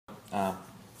Uh,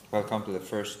 Welcome to the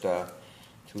first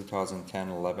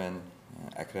 2010-11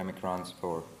 academic rounds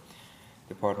for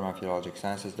Department of Urologic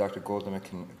Sciences. Dr. Goldman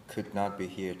could not be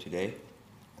here today,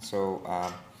 so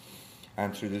I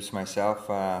introduce myself.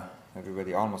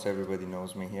 Almost everybody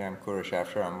knows me here. I'm Kourosh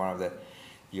Afshar. I'm one of the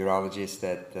urologists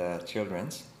at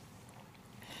Children's.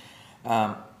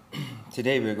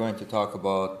 Today we're going to talk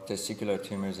about testicular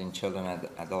tumors in children and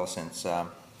adolescents.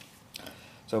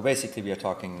 So basically we are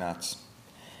talking nuts.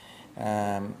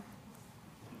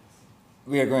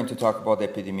 We are going to talk about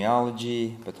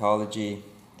epidemiology, pathology,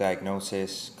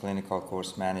 diagnosis, clinical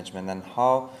course management, and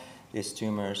how these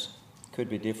tumors could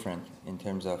be different in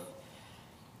terms of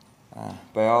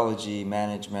biology,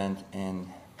 management, and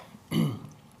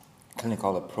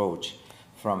clinical approach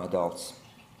from adults.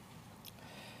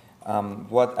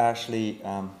 What actually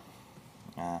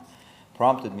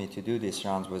prompted me to do these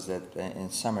rounds was that in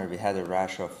summer we had a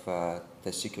rash of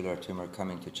testicular tumor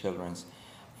coming to children's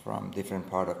from different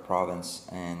part of province,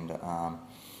 and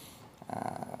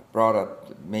brought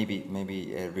up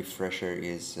maybe a refresher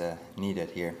is needed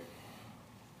here.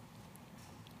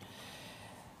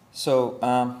 So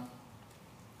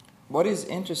what is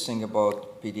interesting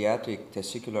about pediatric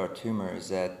testicular tumor is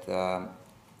that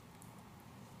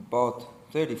about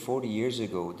 30-40 years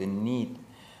ago the need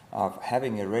of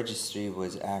having a registry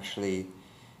was actually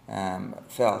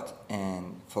felt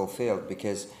and fulfilled,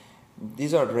 because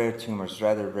these are rare tumors,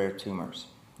 rather rare tumors,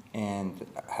 and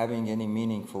having any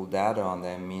meaningful data on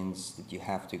them means that you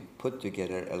have to put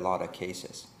together a lot of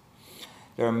cases.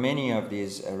 There are many of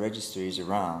these registries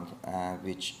around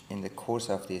which in the course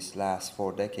of these last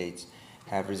 4 decades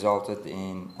have resulted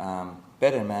in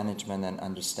better management and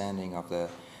understanding of the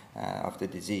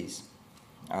disease.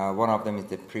 One of them is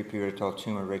the prepubertal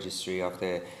tumor registry of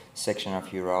the section of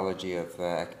urology of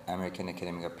American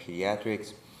Academy of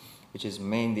Pediatrics, which is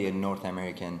mainly a North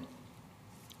American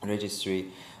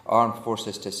registry. Armed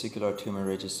Forces Testicular Tumor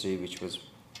Registry, which was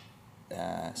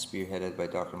spearheaded by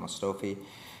Dr. Mostofi.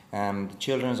 The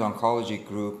Children's Oncology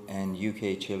Group and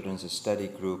UK Children's Study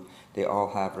Group, they all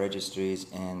have registries,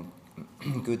 and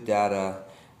good data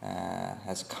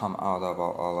has come out of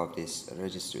all of these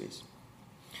registries.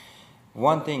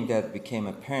 One thing that became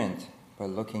apparent by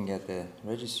looking at the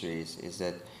registries is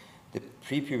that the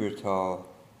prepubertal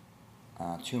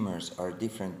tumors are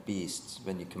different beasts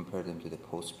when you compare them to the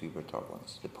postpubertal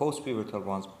ones. The postpubertal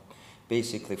ones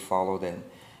basically follow the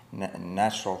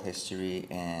natural history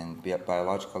and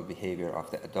biological behavior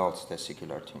of the adult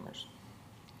testicular tumors.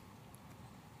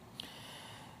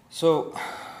 So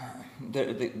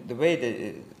the way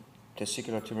the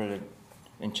testicular tumors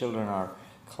in children are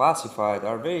classified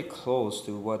are very close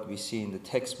to what we see in the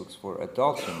textbooks for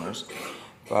adult tumors,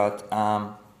 but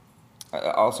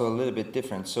also a little bit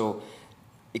different. So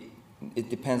it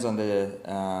depends on the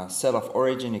cell of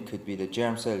origin. It could be the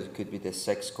germ cell, it could be the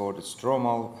sex-coated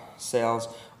stromal cells,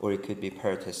 or it could be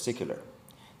paratesticular.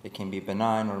 It can be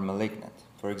benign or malignant.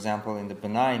 For example, in the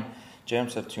benign germ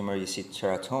cell tumor, you see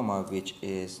teratoma, which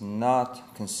is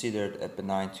not considered a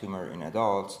benign tumor in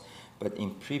adults, but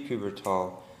in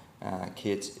prepubertal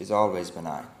kids is always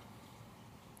benign.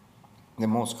 The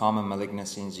most common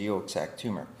malignancy is yolk sac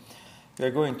tumor. We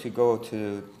are going to go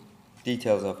to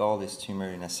details of all this tumor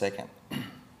in a second.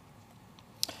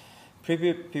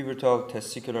 Prepubertal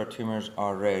testicular tumors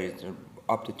are rare. They're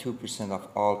up to 2% of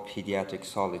all pediatric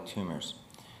solid tumors.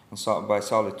 And so by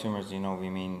solid tumors, we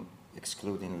mean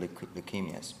excluding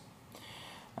leukemias.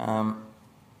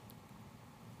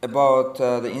 About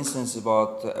the incidence is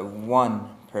about 1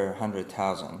 per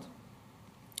 100,000.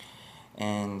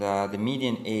 And the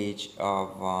median age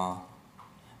of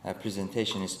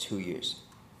presentation is 2 years.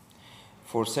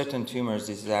 For certain tumors,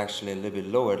 this is actually a little bit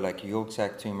lower, like yolk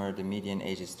sac tumor, the median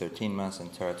age is 13 months,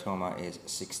 and teratoma is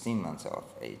 16 months of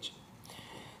age.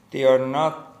 They are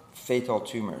not fatal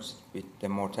tumors, with the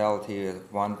mortality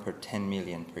of 1 per 10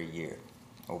 million per year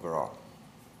overall.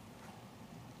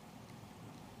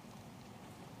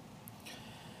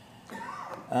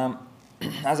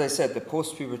 As I said, the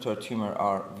postpubertal tumor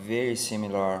are very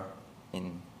similar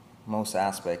in most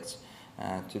aspects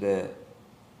to the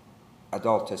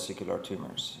adult testicular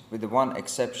tumors, with the one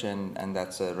exception, and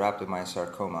that's a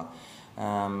rhabdomyosarcoma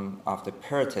of the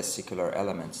paratesticular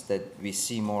elements that we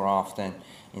see more often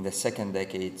in the second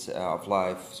decades of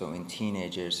life, so in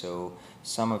teenagers. So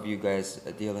some of you guys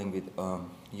dealing with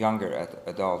younger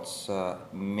adults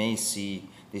may see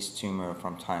this tumor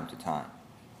from time to time.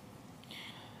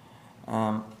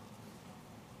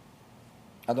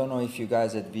 I don't know if you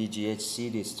guys at VGH see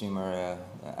this tumor,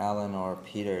 Alan or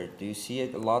Peter. Do you see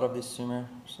a lot of these tumors,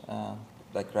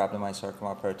 like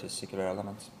rhabdomyosarcoma, paratesticular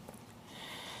elements?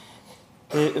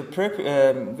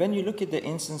 When you look at the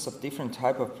incidence of different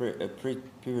type of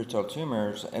prepubertal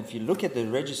tumors, if you look at the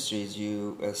registries,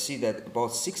 you see that about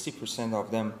 60%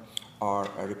 of them are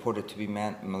reported to be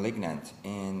malignant,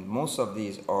 and most of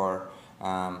these are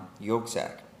yolk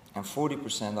sac, and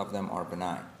 40% of them are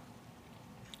benign.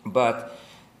 But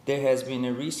there has been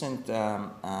a recent,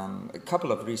 a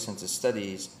couple of recent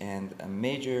studies, and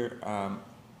major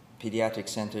pediatric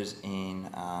centers in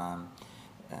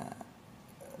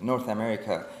North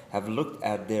America have looked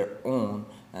at their own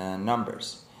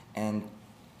numbers, and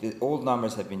the old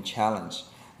numbers have been challenged.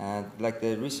 Like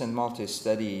the recent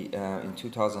multi-study in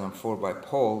 2004 by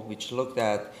Paul, which looked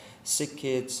at sick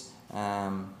kids,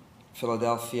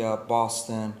 Philadelphia,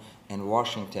 Boston, and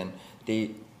Washington.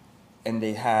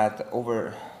 They had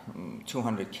over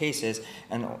 200 cases,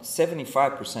 and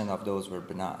 75% of those were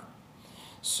benign.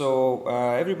 So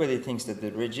everybody thinks that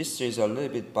the registries are a little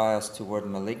bit biased toward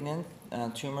malignant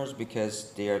tumors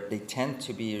because they tend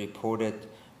to be reported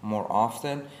more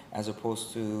often, as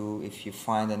opposed to if you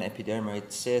find an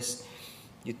epidermoid cyst,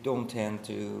 you don't tend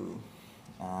to,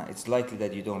 it's likely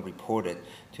that you don't report it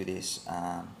to these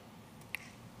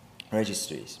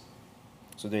registries.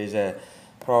 So there is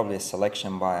probably a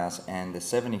selection bias, and the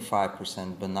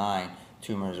 75% benign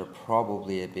tumors are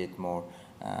probably a bit more,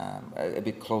 a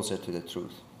bit closer to the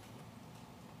truth.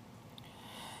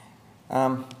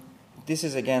 This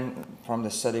is again from the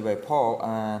study by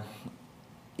Paul.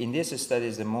 In this study,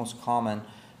 the most common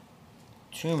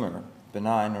tumor,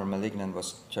 benign or malignant,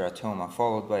 was teratoma,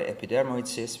 followed by epidermoid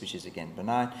cyst, which is again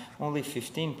benign. Only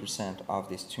 15% of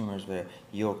these tumors were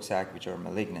yolk sac, which are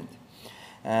malignant.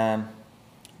 A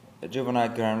juvenile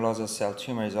granulosa cell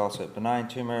tumor is also a benign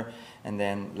tumor, and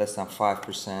then less than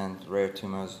 5% rare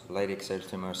tumors, Leydig cell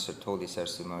tumors, Sertoli cell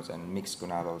tumors, and mixed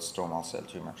gonadal stromal cell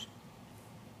tumors.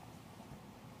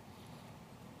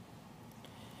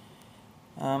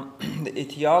 The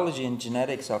etiology and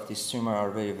genetics of this tumor are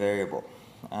very variable.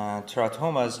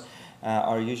 Teratomas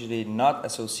are usually not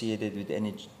associated with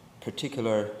any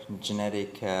particular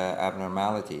genetic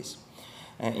abnormalities.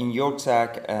 In yolk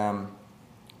sac,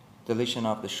 deletion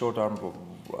of the short arm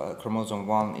chromosome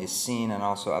 1 is seen, and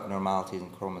also abnormalities in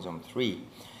chromosome 3.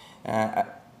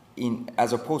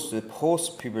 As opposed to the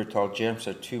post-pubertal germ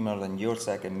cell tumor and yolk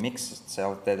sac and mixed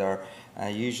cells that are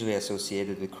usually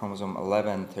associated with chromosome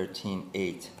 11, 13,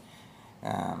 8,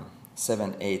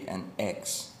 7, 8, and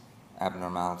X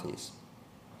abnormalities.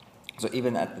 So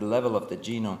even at the level of the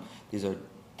genome, these are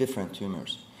different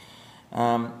tumors.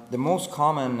 The most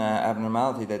common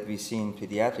abnormality that we see in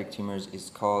pediatric tumors is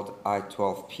called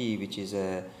I12P, which is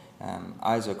a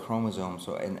isochromosome,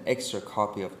 so an extra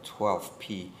copy of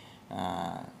 12P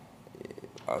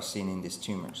are seen in these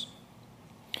tumors.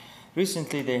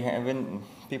 Recently, when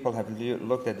people have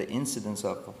looked at the incidence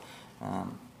of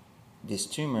these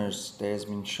tumors, there has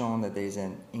been shown that there is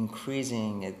an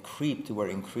increasing, a creep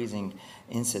toward increasing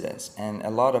incidence. And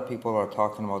a lot of people are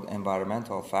talking about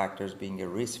environmental factors being a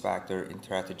risk factor in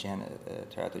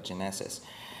teratogenesis.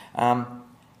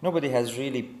 Nobody has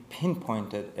really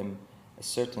pinpointed a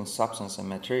certain substance and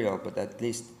material, but at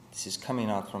least this is coming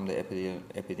out from the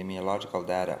epidemiological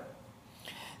data.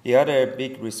 The other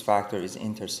big risk factor is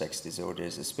intersex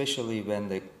disorders, especially when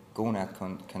the gonad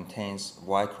contains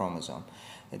Y chromosome.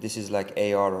 This is like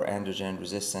AR, or androgen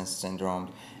resistance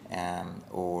syndrome,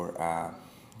 or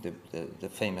the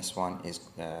famous one is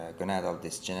gonadal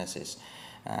dysgenesis,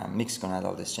 mixed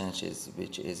gonadal dysgenesis,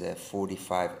 which is a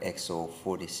 45XO,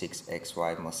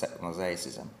 46XY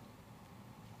mosaicism.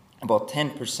 About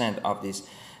 10% of these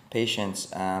patients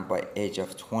by age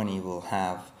of 20 will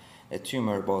have a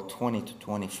tumor. About 20 to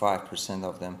 25%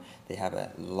 of them, they have a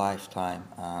lifetime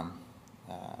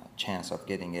chance of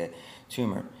getting a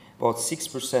tumor. About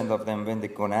 6% of them, when the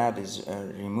gonad is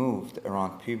removed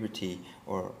around puberty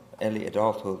or early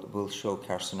adulthood, will show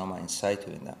carcinoma in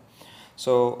situ in them.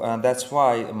 So that's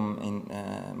why in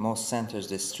most centers,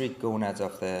 the strict gonads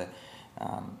of the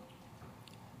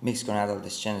mixed gonadal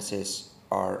dysgenesis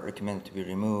are recommended to be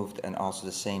removed, and also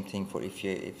the same thing for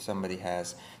if somebody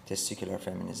has testicular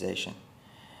feminization.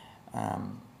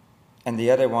 And the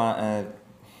other one,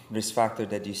 risk factor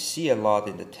that you see a lot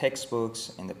in the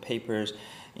textbooks, in the papers,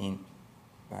 in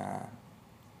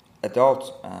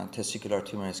adult testicular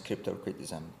tumor is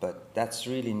cryptorchidism, but that's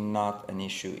really not an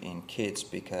issue in kids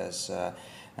because,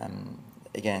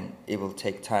 again, it will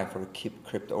take time for a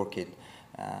cryptorchid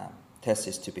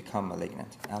testis to become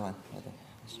malignant. Alan? The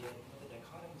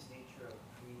dichotomous nature of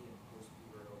pre- and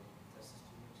post-pubertal testis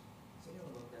tumors, has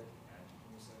anyone looked at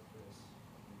antigen receptors?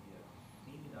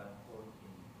 Maybe not important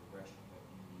in progression, but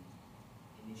in the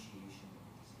initiation of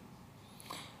the disease?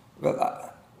 Well,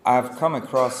 I've come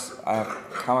across,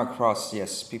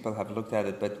 yes, people have looked at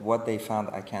it, but what they found,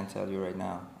 I can't tell you right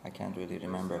now. I can't really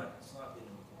remember. It's not been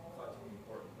thought to be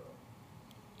important,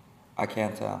 though. I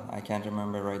can't tell. I can't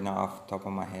remember right now off the top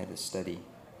of my head the study.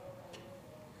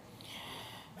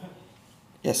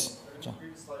 Yes, John.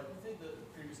 Previous slide, do you think the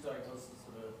previous diagnosis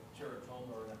of a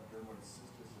teratoma or an epidermoid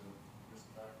cyst is a risk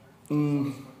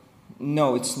factor?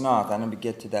 No, it's not. I'm going to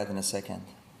get to that in a second.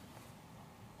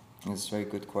 It's a very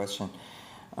good question.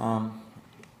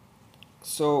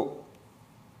 So,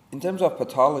 in terms of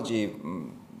pathology,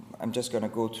 I'm just going to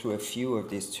go through a few of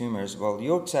these tumors. Well,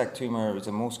 Yolk sac tumor is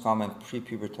the most common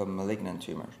prepubertal malignant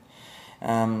tumor.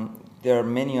 There are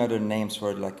many other names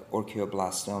for it, like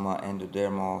orchioblastoma,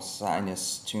 endodermal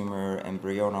sinus tumor,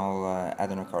 embryonal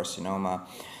adenocarcinoma.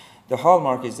 The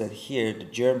hallmark is that here the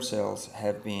germ cells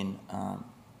have been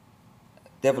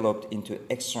developed into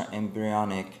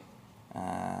extra-embryonic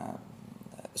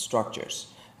structures.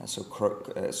 So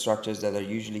structures that are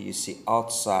usually you see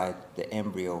outside the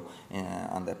embryo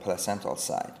on the placental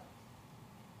side.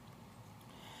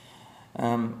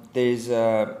 There is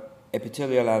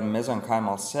epithelial and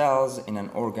mesenchymal cells in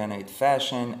an organate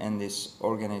fashion, and this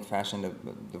organate fashion,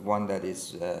 the one that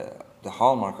is the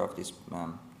hallmark of this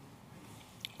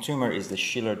tumor is the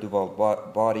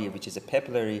Schiller-Duval body, which is a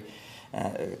papillary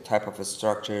type of a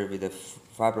structure with a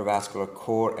fibrovascular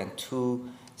core and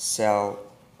two-cell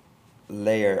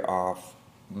layer of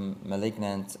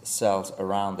malignant cells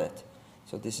around it.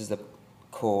 So this is the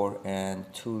core and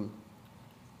two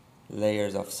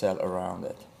layers of cell around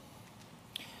it.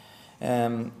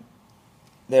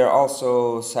 There are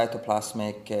also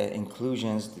cytoplasmic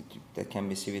inclusions that can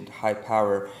be seen with high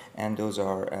power, and those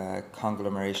are a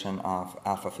conglomeration of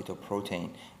alpha-fetoprotein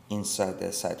inside the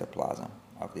cytoplasm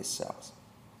of these cells.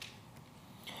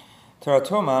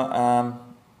 Teratoma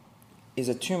is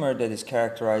a tumor that is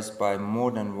characterized by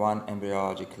more than one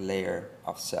embryologic layer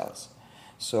of cells.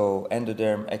 So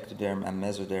endoderm, ectoderm, and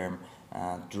mesoderm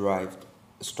derived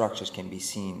structures can be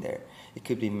seen there. It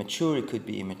could be mature, it could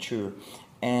be immature.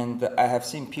 And I have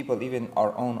seen people, even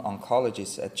our own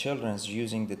oncologists at Children's,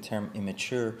 using the term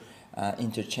immature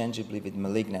interchangeably with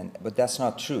malignant, but that's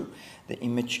not true.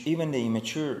 Even the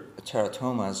immature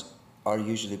teratomas are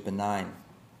usually benign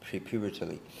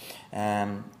prepubertally.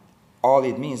 All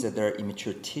it means that there are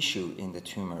immature tissue in the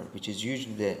tumor, which is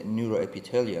usually the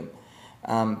neuroepithelium.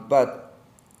 But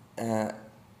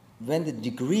when the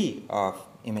degree of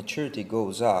immaturity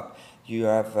goes up, you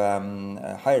have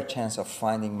a higher chance of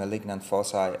finding malignant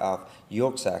foci of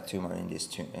Yolk sac tumor in this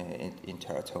in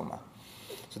teratoma.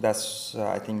 So that's,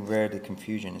 I think, where the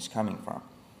confusion is coming from.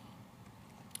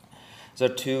 There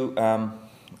are two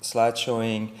slides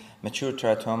showing mature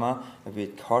teratoma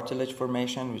with cartilage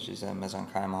formation, which is a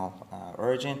mesenchymal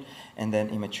origin, and then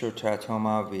immature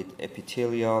teratoma with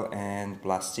epithelial and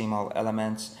blastemal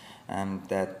elements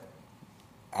that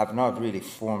have not really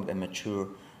formed a mature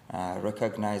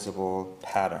recognizable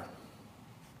pattern.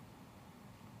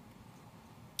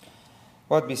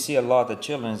 What we see a lot at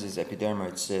Children's is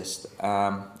epidermoid cyst.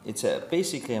 It's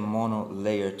basically a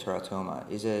monolayer teratoma.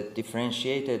 It's a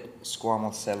differentiated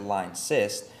squamous cell line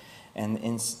cyst, and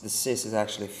the cyst is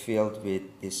actually filled with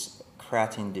this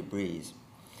keratin debris.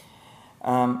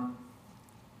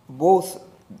 Both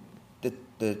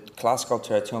the classical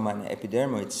teratoma and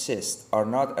epidermoid cyst are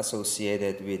not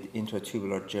associated with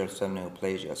intratubular germ cell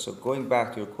neoplasia. So going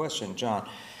back to your question, John,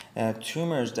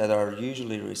 tumors that are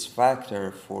usually risk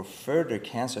factor for further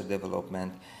cancer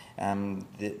development,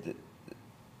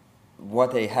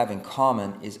 what they have in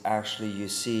common is actually you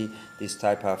see this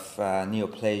type of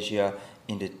neoplasia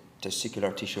in the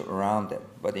testicular tissue around them.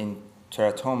 But in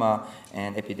teratoma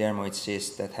and epidermoid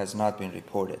cyst, that has not been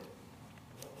reported.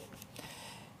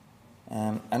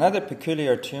 Another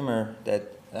peculiar tumor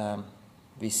that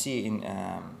we see in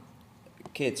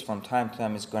kids from time to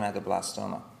time is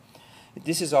gonadoblastoma.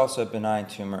 This is also a benign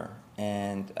tumor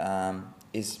and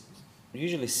is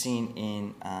usually seen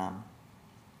in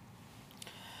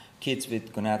kids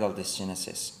with gonadal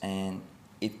dysgenesis, and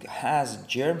it has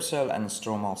germ cell and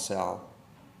stromal cell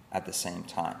at the same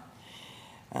time.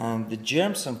 And the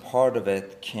germ cell part of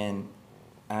it can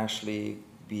actually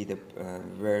be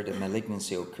where the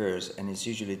malignancy occurs, and it's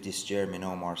usually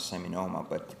dysgerminoma or seminoma,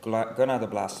 but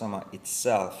gonadoblastoma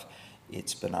itself,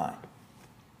 it's benign.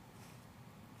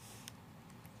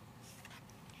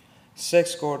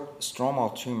 Sex-cord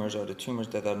stromal tumors are the tumors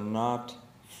that are not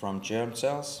from germ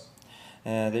cells.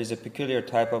 There's a peculiar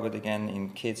type of it, again,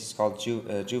 in kids. It's called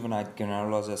juvenile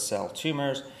granulosa cell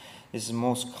tumors. This is the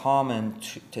most common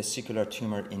testicular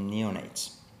tumor in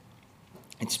neonates.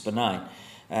 It's benign.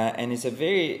 And it's a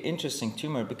very interesting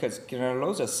tumor because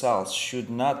granulosa cells should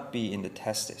not be in the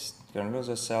testis.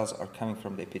 Granulosa cells are coming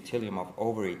from the epithelium of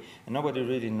ovary, and nobody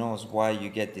really knows why you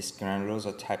get this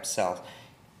granulosa type cell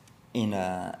in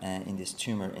this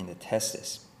tumor in the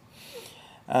testis.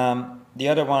 The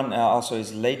other one also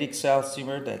is Leydig cell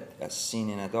tumor that is seen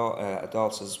in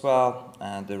adults as well.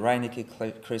 The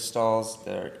Reinecke crystals,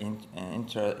 they're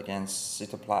against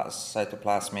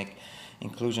cytoplasmic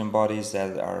inclusion bodies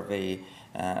that are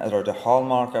are the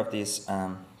hallmark of this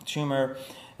tumor.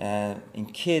 In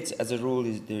kids, as a rule,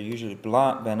 they're usually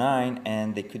benign,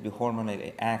 and they could be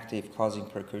hormonally active, causing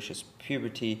precocious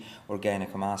puberty or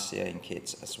gynecomastia in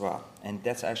kids as well. And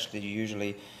that's actually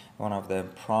usually one of the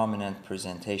prominent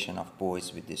presentation of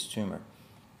boys with this tumor.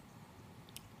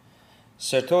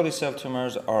 Sertoli cell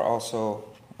tumors are also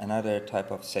another type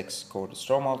of sex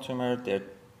chordostromal tumor.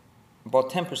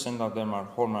 About 10% of them are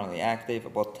hormonally active.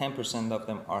 About 10% of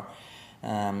them are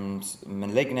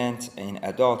malignant in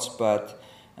adults, but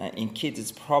in kids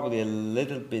it's probably a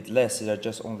little bit less. There are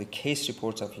just only case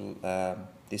reports of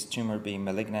this tumor being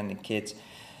malignant in kids.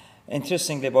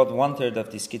 Interestingly, about 1/3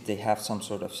 of these kids, they have some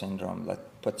sort of syndrome, like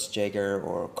Putz-Jaeger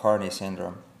or Carney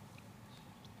syndrome.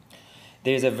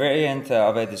 There is a variant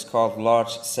of it, it's called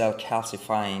large cell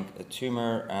calcifying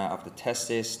tumor of the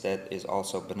testis that is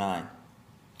also benign.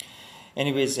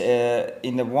 Anyways,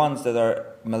 in the ones that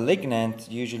are malignant,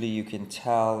 usually you can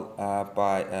tell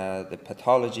by the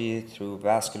pathology through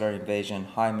vascular invasion,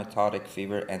 high metotic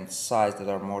fever, and size that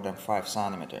are more than 5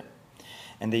 centimeters.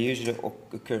 And they usually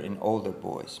occur in older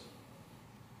boys.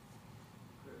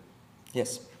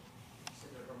 Yes? So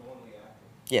they're hormonally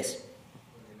active? Yes.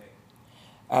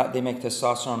 What do They make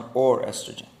testosterone or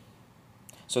estrogen.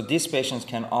 So these patients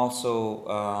can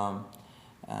also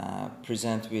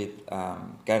present with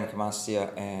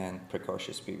gynecomastia and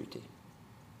precocious puberty.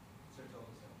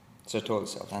 Sertoli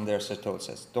cells, and they're Sertoli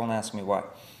cells. Don't ask me why.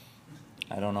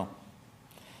 I don't know.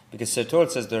 Because Sertoli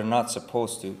cells, they're not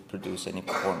supposed to produce any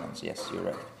performance. Yes, you're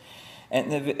right.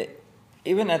 And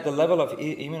even at the level of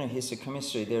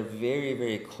immunohistochemistry, they're very,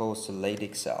 very close to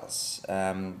Leydig cells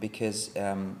because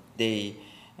they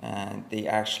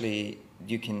actually,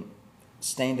 you can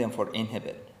stain them for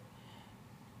inhibin.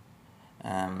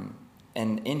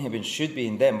 And inhibin should be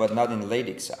in them, but not in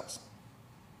Leydig cells.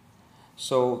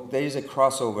 So there is a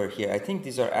crossover here. I think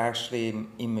these are actually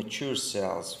immature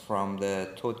cells from the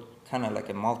kind of like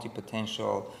a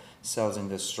multipotential cells in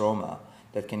the stroma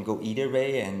that can go either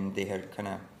way, and they have kind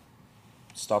of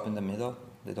stop in the middle.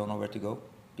 They don't know where to go,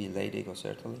 be Leydig or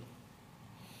Sertoli.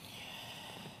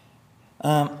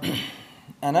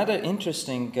 Another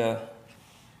interesting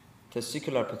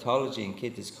testicular pathology in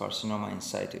kids is carcinoma in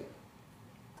situ.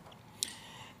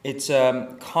 It's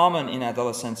common in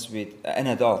adolescents and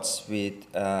adults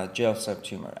with germ cell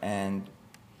tumor, and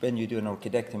when you do an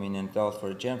orchidectomy in an adult for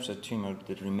a germ cell tumor,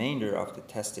 the remainder of the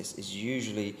testis is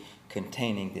usually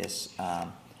containing this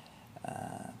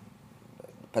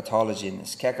pathology in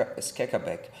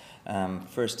Skekabeck,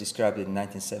 first described in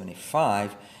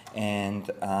 1975, and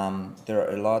there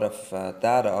are a lot of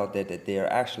data out there that they are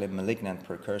actually malignant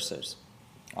precursors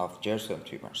of germ cell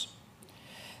tumors.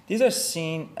 These are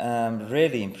seen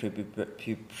rarely in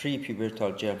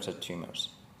prepubertal germ cell tumors.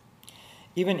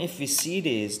 Even if we see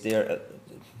these, they're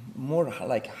more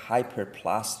like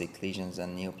hyperplastic lesions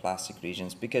than neoplastic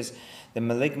lesions because the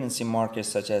malignancy markers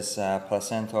such as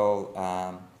placental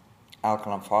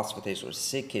alkaline phosphatase or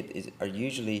SIKIT are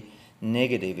usually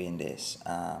negative in these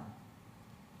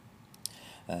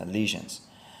lesions.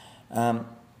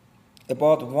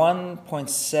 About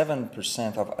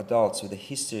 1.7% of adults with a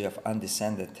history of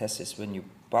undescended testes, when you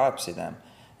biopsy them,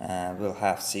 will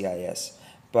have CIS.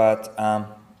 But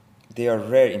they are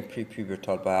rare in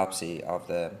prepubertal biopsy of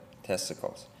the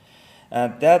testicles.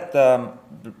 That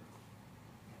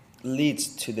leads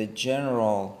to the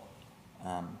general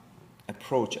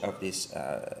approach of these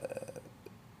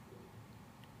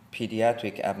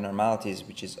pediatric abnormalities,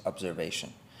 which is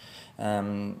observation.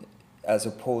 As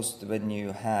opposed to when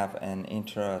you have an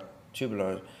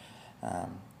intratubular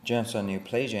germ cell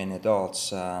neoplasia in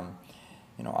adults,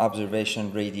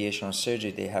 observation, radiation, or surgery,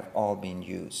 they have all been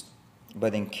used.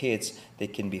 But in kids, they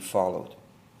can be followed.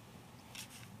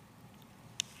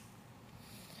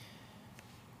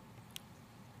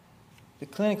 The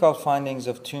clinical findings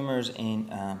of tumors in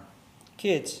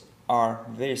kids are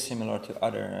very similar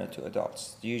to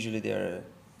adults. Usually they're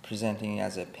presenting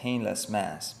as a painless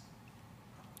mass.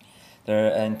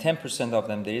 In 10% of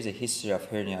them, there is a history of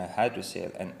hernia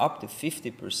hydrocele, and up to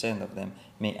 50% of them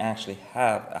may actually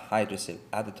have a hydrocele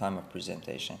at the time of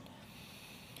presentation.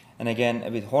 And again,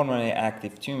 with hormonally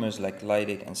active tumors like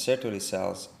Leydig and Sertoli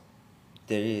cells,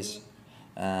 there is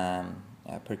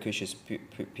precocious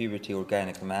puberty or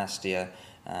gynecomastia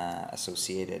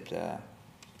associated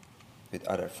with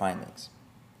other findings.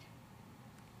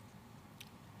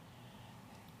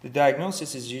 The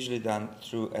diagnosis is usually done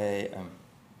through a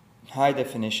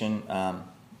high-definition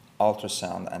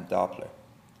ultrasound and Doppler.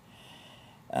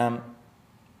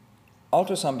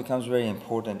 Ultrasound becomes very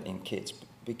important in kids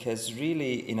because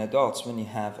really in adults, when you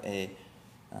have a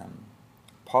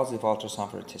positive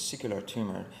ultrasound for a testicular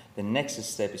tumor, the next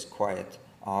step is quite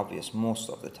obvious most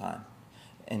of the time,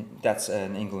 and that's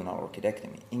an inguinal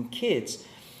orchidectomy. In kids,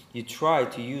 you try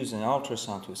to use an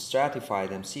ultrasound to stratify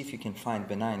them, see if you can find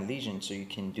benign lesions so you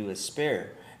can do a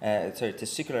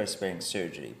testicular sparing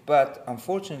surgery. But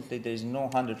unfortunately, there's no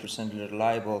 100%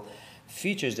 reliable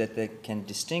features that they can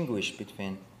distinguish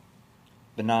between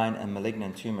benign and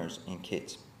malignant tumors in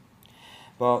kids.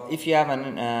 Well, if you have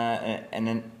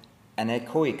an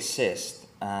echoic cyst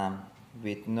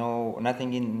with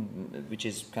nothing in, which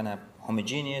is kind of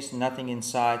homogeneous, nothing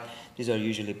inside, these are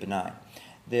usually benign.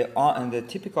 The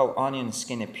typical onion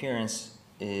skin appearance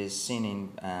is seen in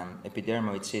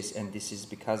epidermoid cysts, and this is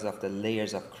because of the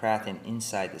layers of keratin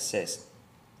inside the cyst.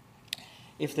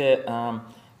 If the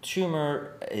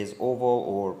tumor is oval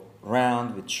or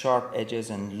round with sharp edges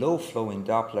and low flow in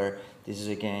Doppler, this is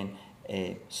again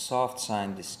a soft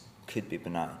sign this could be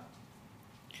benign.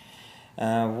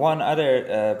 One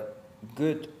other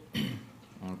good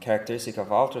characteristic of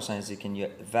ultrasound is you can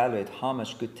evaluate how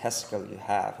much good testicle you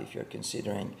have if you're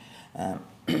considering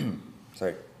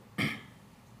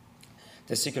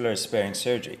testicular sparing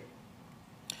surgery.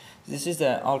 This is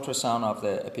the ultrasound of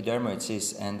the epidermoid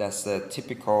cyst, and that's the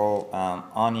typical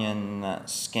onion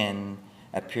skin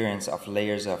appearance of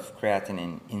layers of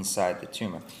keratin inside the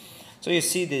tumor. So you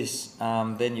see this,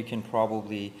 then you can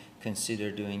probably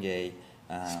consider doing a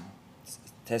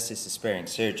testis sparing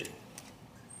surgery.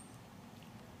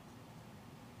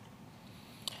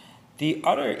 The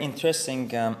other interesting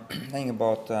thing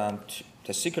about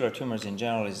testicular tumors in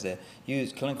general is the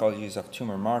clinical use of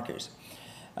tumor markers.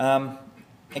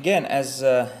 Again,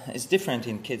 it's different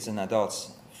in kids and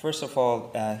adults. First of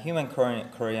all, human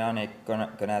chorionic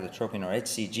gonadotropin, or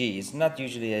HCG, is not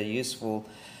usually a useful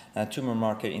tumor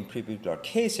marker in prepubertal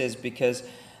cases because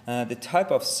the type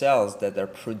of cells that are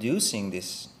producing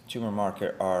this tumor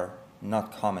marker are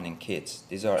not common in kids.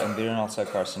 These are embryonal cell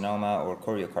carcinoma or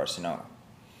choriocarcinoma.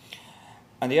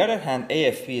 On the other hand,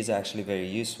 AFP is actually very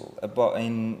useful.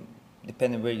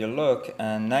 Depending where you look,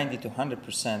 90 to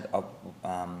 100% of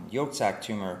yolk sac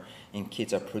tumor in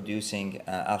kids are producing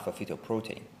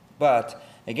alpha-fetoprotein. But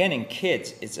again, in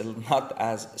kids, it's not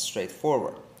as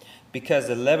straightforward because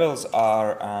the levels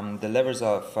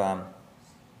of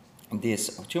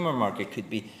this tumor marker could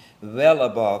be well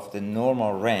above the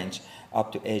normal range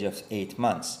up to age of 8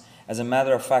 months. As a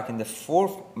matter of fact, in the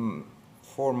first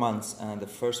 4 months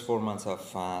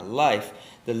of life,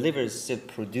 the liver is still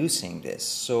producing this,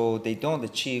 so they don't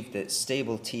achieve the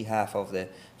stable T half of the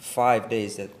 5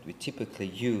 days that we typically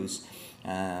use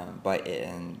by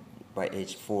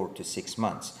age 4 to 6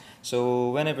 months. So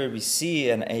whenever we see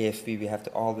an AFP, we have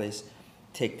to always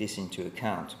take this into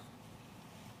account.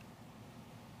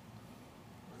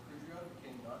 Could you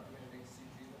advocate not doing an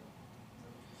HCG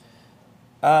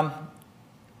then?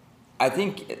 I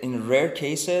think in rare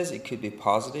cases it could be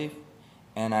positive,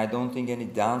 and I don't think any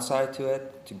downside to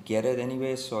it to get it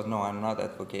anyway. So no, I'm not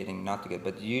advocating not to get,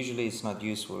 but usually it's not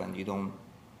useful, and you don't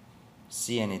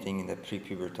see anything in the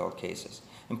prepubertal cases.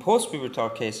 In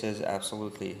postpubertal cases,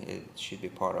 absolutely, it should be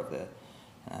part of the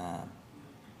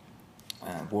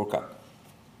workup.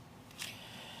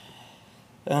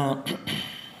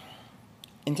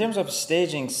 In terms of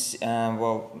staging,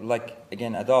 well, like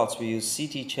again, adults, we use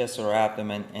CT chest or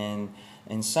abdomen, and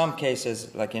in some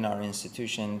cases, like in our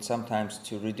institution, sometimes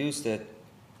to reduce the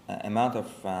amount of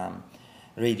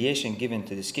radiation given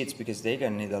to these kids because they're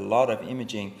going to need a lot of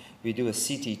imaging, we do a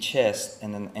CT chest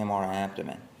and an MR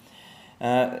abdomen.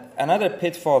 Another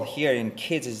pitfall here in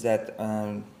kids is that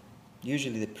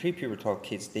usually the prepubertal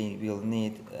kids, they will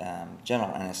need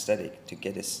general anesthetic to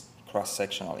get this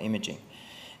cross-sectional imaging.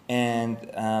 And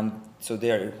so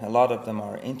a lot of them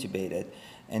are intubated,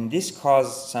 and this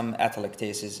causes some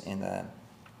atelectasis in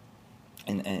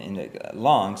the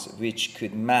lungs, which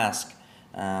could mask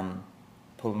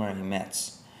pulmonary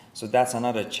mets. So that's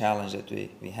another challenge that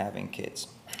we have in kids.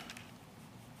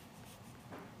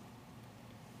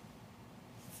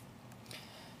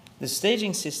 The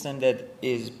staging system that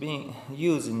is being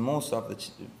used in most of the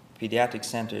pediatric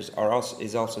centers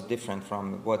is also different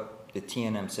from what the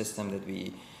TNM system that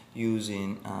we use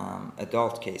in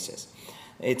adult cases.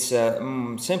 It's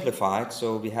simplified,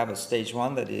 so we have a stage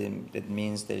 1 that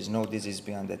means there is no disease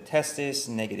beyond the testis,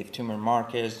 negative tumor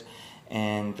markers,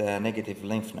 and negative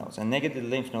lymph nodes. And negative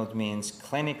lymph node means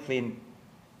clinically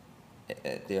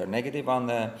they are negative on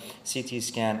the CT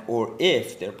scan, or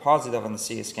if they're positive on the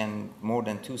CT scan more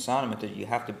than 2 centimeters, you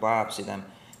have to biopsy them.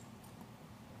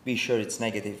 Be sure it's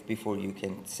negative before you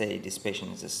can say this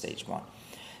patient is a stage 1.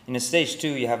 In a stage 2,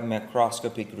 you have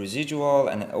macroscopic residual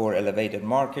or elevated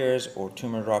markers, or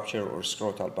tumor rupture, or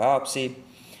scrotal biopsy.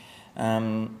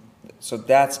 So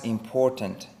that's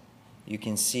important. You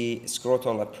can see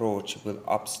scrotal approach will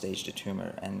upstage the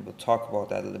tumor, and we'll talk about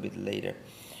that a little bit later.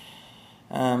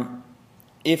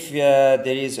 If there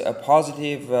is a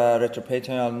positive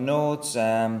retroperitoneal nodes,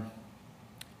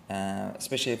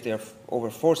 especially if they're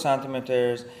over 4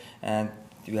 centimeters, and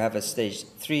you have a stage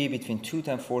 3 between 2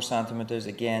 and 4 centimeters,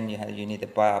 again, you need a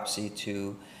biopsy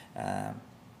to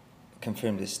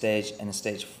confirm the stage, and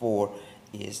stage 4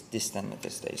 is distant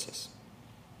metastasis.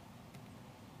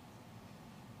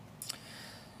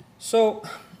 So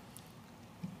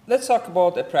let's talk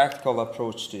about a practical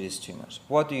approach to these tumors.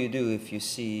 What do you do if you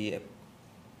see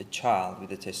a child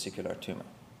with a testicular tumor?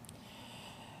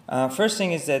 First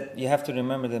thing is that you have to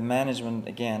remember the management,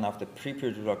 again, of the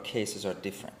prepubertal cases are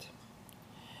different.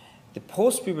 The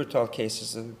postpubertal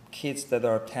cases, the kids that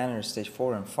are Tanner stage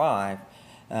 4 and 5,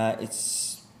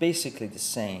 it's basically the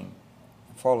same.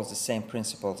 It follows the same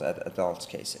principles as adult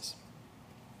cases.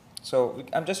 So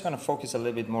I'm just going to focus a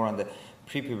little bit more on the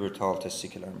prepubertal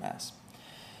testicular mass.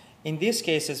 In these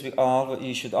cases,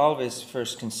 you should always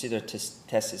first consider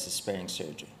testis-sparing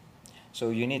surgery.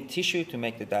 So you need tissue to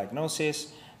make the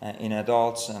diagnosis. In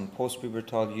adults and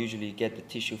postpubertal, usually you get the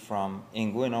tissue from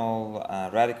inguinal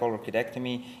radical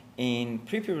orchidectomy. In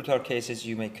prepubertal cases,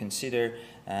 you may consider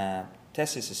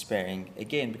testis-sparing,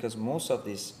 again, because most of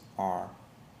these are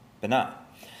benign.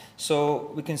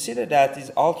 So we consider that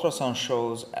this ultrasound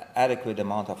shows adequate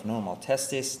amount of normal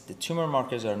testis. The tumor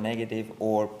markers are negative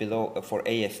or below, for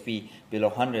AFP, below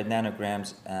 100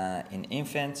 nanograms in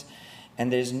infants,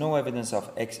 and there is no evidence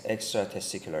of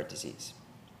extra-testicular disease.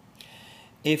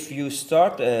 If you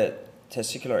start a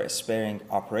testicular sparing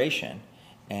operation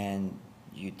and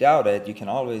you doubt it, you can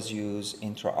always use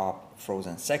intra-op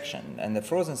frozen section. And the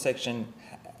frozen section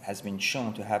has been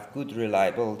shown to have good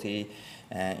reliability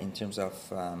in terms of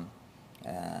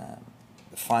the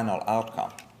final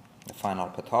outcome, the final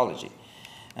pathology.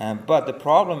 But the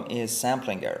problem is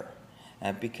sampling error.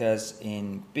 Because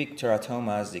in big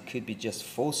teratomas, there could be just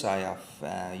foci of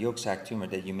yolk sac tumor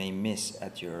that you may miss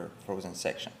at your frozen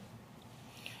section.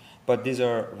 But these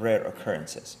are rare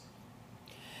occurrences.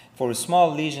 For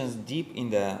small lesions deep in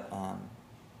the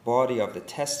body of the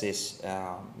testis,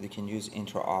 you can use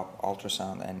intra-op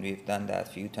ultrasound, and we've done that a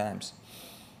few times.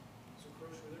 So,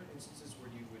 Kourosh, were there instances where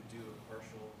you would do a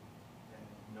partial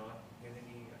and not get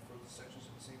any frozen sections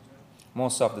at the same time?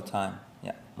 Most of the time,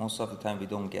 yeah. Most of the time we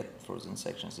don't get frozen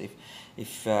sections.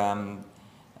 If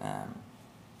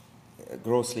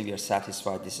grossly we are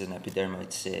satisfied this is an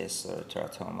epidermoid cyst or a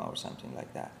teratoma or something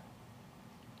like that.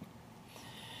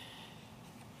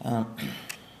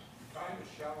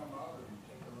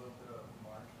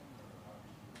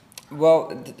 Well,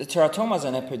 the teratomas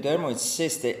and epidermoid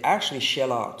cysts, they actually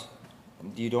shell out.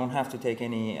 You don't have to take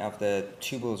any of the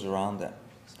tubules around them.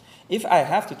 If I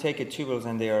have to take a tubules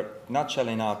and they are not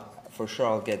shelling out, for sure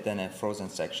I'll get then a frozen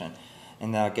section,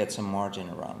 and I'll get some margin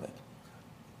around it.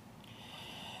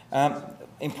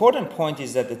 Important point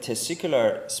is that the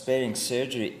testicular sparing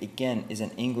surgery, again, is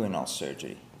an inguinal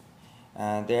surgery.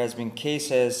 There has been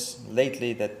cases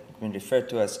lately that have been referred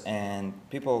to us, and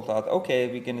people thought, okay,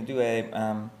 we're going to do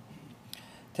a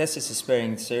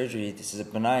testis-sparing surgery. This is a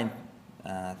benign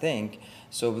thing,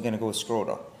 so we're going to go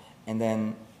scrotal. And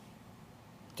then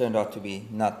turned out to be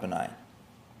not benign.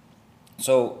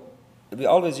 So we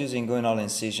always use inguinal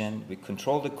incision. We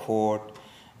control the cord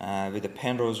with the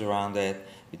Penrose around it.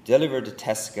 We deliver the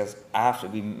testicles after.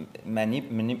 We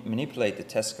manipulate the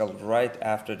testicle right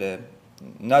after the,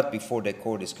 not before the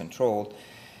cord is controlled.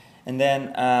 And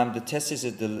then the testis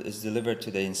is delivered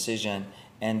to the incision,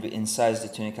 and we incise the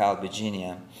tunica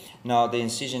albuginea. Now the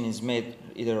incision is made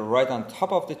either right on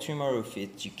top of the tumor. If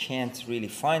you can't really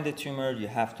find the tumor, you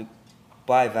have to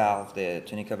bivalve the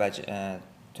tunica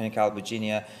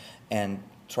albuginea and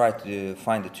try to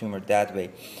find the tumor that way.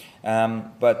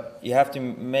 But you have to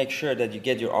make sure that you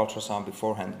get your ultrasound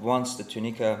beforehand. Once the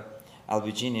tunica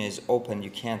albuginea is open,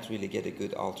 you can't really get a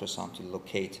good ultrasound to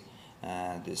locate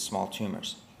the small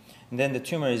tumors. And then the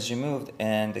tumor is removed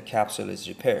and the capsule is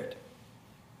repaired.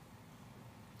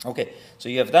 Okay, so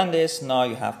you have done this, now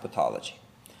you have pathology.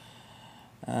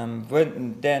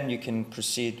 Then you can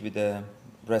proceed with the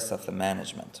rest of the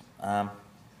management.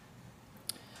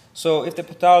 So if the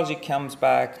pathology comes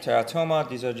back teratoma,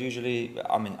 these are usually,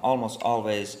 almost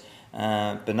always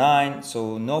benign,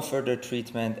 so no further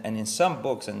treatment, and in some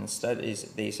books and studies,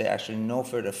 they say actually no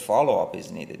further follow-up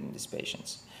is needed in these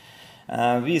patients.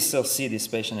 We still see this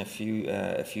patient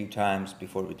a few times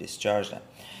before we discharge them.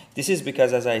 This is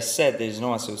because, as I said, there is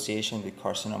no association with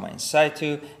carcinoma in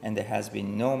situ, and there has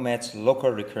been no METS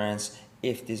local recurrence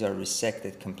if these are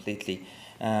resected completely.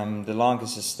 The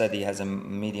longest study has a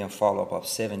median follow-up of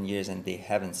 7 years, and they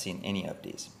haven't seen any of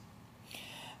these.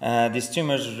 These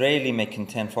tumors rarely may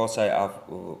contain foci of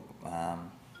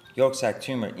yolk sac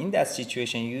tumor. In that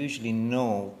situation, you usually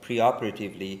know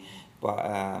preoperatively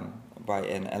by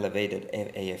an elevated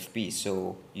AFP.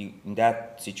 So in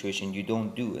that situation, you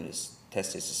don't do a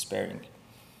testis-sparing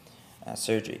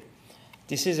surgery.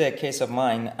 This is a case of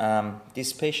mine.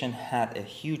 This patient had a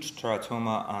huge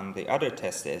teratoma on the other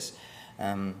testis,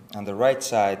 on the right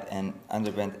side, and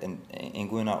underwent an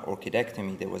inguinal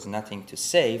orchidectomy. There was nothing to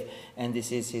save, and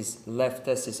this is his left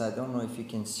testis. I don't know if you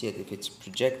can see it, if it's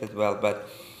projected well, but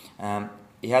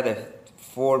he had a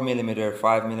 4 millimeter,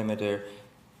 5 millimeter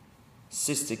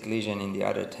cystic lesion in the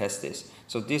other testis.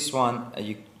 So this one,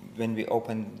 when we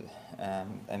opened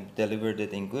and delivered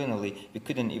it inguinally, we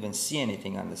couldn't even see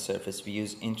anything on the surface. We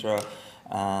used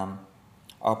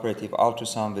intra-operative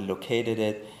ultrasound. We located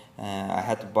it. I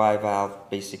had to bivalve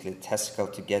basically the testicle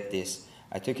to get this.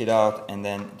 I took it out, and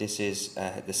then this is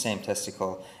the same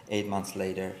testicle 8 months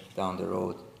later down the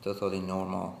road, totally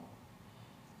normal.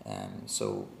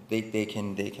 So they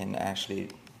can actually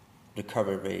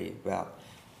recover very well.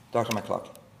 Dr.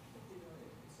 McLaughlin. It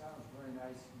sounds very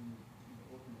nice when you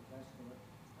open the testicle, but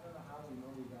I don't know how you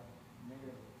know you got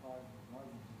negative or positive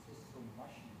margins. It's just so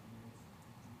mushy.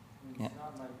 It's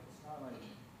not like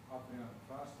operating on a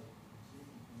prostate.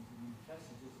 The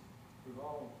testes just, we've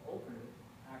all opened it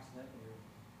accidentally,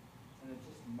 and it's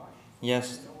just mush.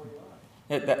 Yes. You know where you are.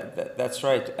 Yeah, that's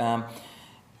right.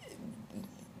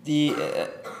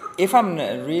 If I'm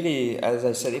really, as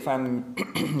I said, if I'm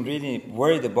really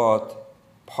worried about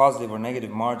positive or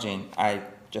negative margin, I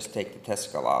just take the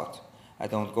testicle out. I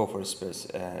don't go for a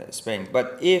sparing.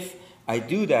 But if I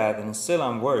do that and still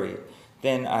I'm worried,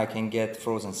 then I can get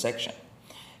frozen section.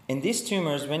 In these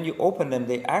tumors, when you open them,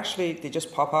 they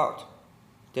just pop out.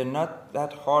 They're not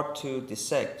that hard to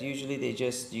dissect. Usually they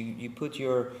just, you put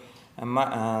your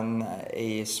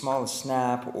a small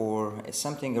snap or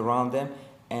something around them,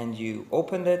 and you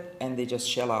open it, and they just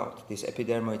shell out, this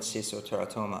epidermoid cyst or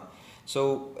teratoma.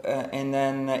 So, and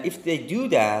then if they do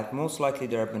that, most likely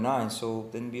they are benign, so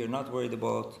then we are not worried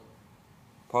about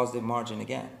positive margin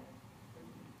again.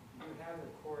 You have the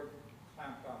cord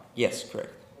clamped off. Yes,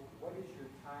 correct. So what is your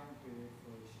time period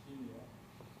for ischemia?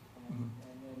 And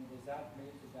then does that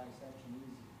make the dissection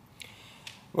easy?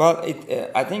 Well,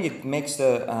 I think it makes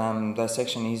the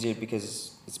dissection easier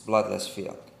because it's bloodless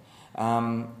field.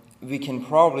 We can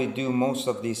probably do most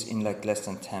of this in like less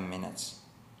than 10 minutes.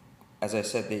 As I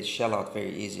said, they shell out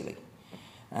very easily.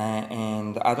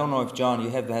 And I don't know if, John, you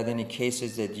have had any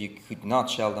cases that you could not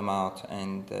shell them out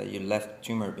and you left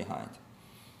tumor behind.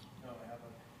 No, I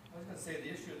haven't. I was going to say the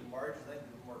issue of the margins, I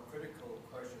think the more critical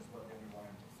question is what the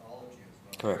underlying pathology is.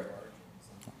 Correct. Margins.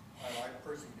 And I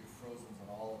personally do frozens on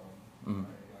all of them. Mm-hmm.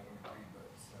 I don't agree,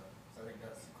 but so I think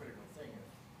that's the critical thing. If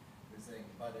they're saying,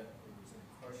 but if there's any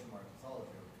question mark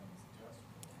pathology, it becomes the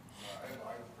testicle. So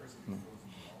I personally do frozens on all of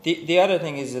them. The other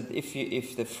thing is that if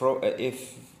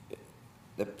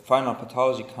the final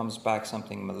pathology comes back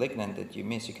something malignant that you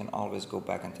miss, you can always go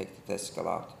back and take the testicle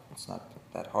out. It's not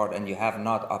that hard, and you have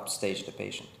not upstaged the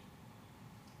patient.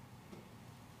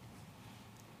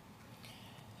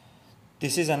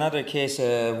 This is another case,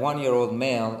 a 1-year-old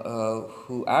male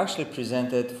who actually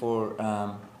presented for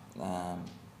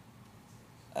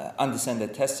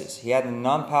undescended testis. He had a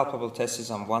non-palpable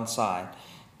testis on one side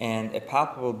and a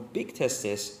palpable big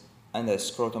testis and a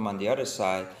scrotum on the other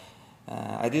side.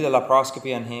 I did a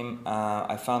laparoscopy on him.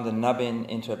 I found a nubbin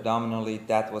intra-abdominally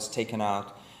that was taken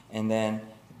out, and then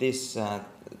this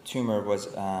tumor was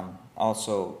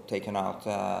also taken out.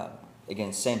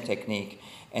 Again, same technique,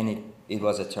 and it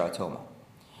was a teratoma.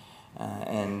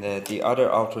 And the other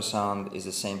ultrasound is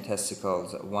the same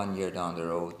testicles 1 year down the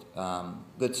road.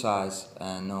 Good size,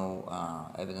 no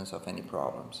evidence of any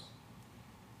problems.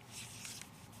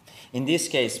 In this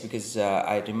case, because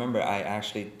I remember I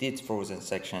actually did frozen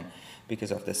section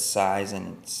because of the size,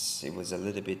 and it was a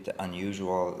little bit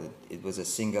unusual. It was a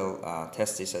single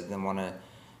testis. I didn't want to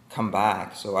come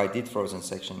back, so I did frozen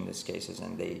section in these cases,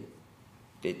 and they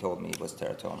told me it was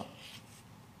teratoma.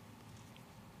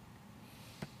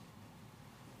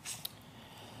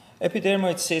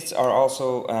 Epidermoid cysts are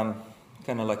also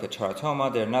kind of like a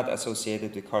teratoma. They're not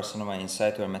associated with carcinoma in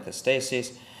situ or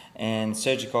metastasis, and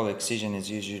surgical excision is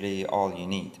usually all you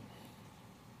need.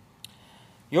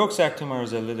 Yolk sac tumor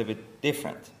is a little bit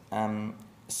different.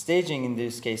 Staging in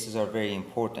these cases are very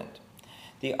important.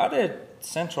 The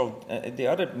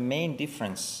other main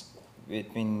difference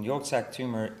between yolk sac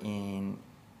tumor in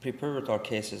prepubertal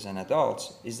cases and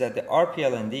adults is that the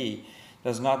RPLND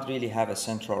does not really have a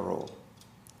central role.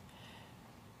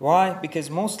 Why? Because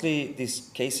mostly these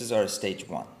cases are stage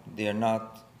 1. They are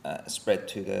not spread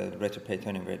to the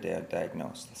retroperitoneum where they are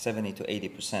diagnosed, 70 to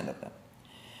 80% of them.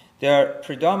 They are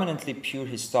predominantly pure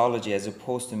histology as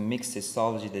opposed to mixed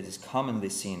histology that is commonly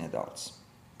seen in adults.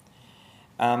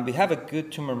 We have a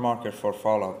good tumor marker for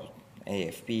follow-up,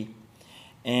 AFP,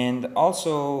 and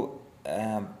also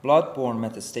blood-borne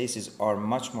metastases are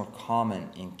much more common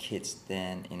in kids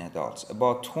than in adults.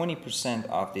 About 20%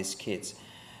 of these kids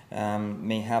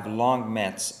may have long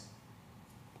mets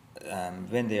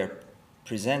when they are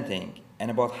presenting,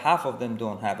 and about half of them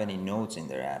don't have any nodes in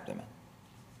their abdomen.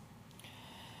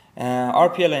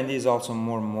 RPLND is also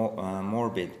more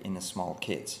morbid in the small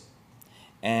kids.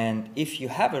 And if you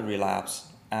have a relapse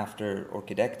after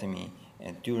orchidectomy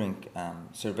and during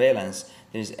surveillance,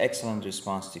 there is excellent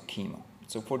response to chemo.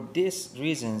 So for these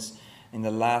reasons, in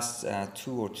the last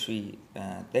 2 or 3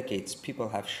 decades, people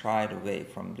have shied away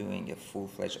from doing a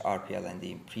full-fledged RPLND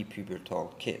in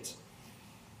prepubertal kids.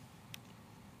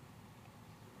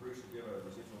 Kourosh, do you have a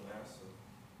residual mass of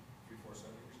 3-4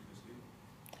 centimeters you just do?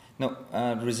 No,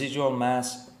 residual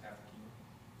mass.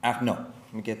 After chemo? No,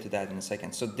 we'll get to that in a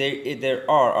second. So there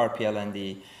are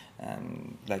RPLND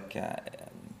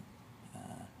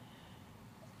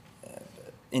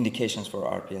indications for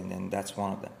RPLND, and that's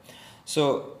one of them.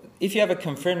 So if you have a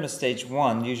confirmed stage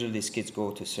 1, usually these kids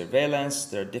go to surveillance.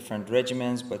 There are different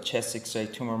regimens, but chest X-ray,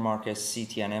 tumor markers,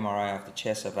 CT and MRI of the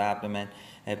chest of abdomen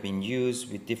have been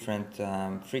used with different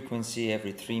frequency,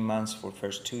 every 3 months for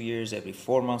first 2 years, every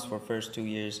 4 months for first 2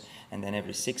 years, and then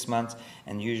every 6 months.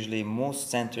 And usually most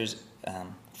centers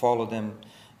follow them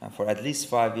for at least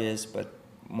 5 years, but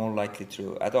more likely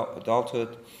through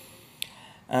adulthood.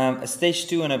 Stage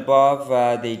 2 and above,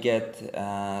 they get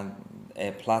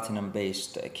a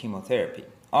platinum-based chemotherapy.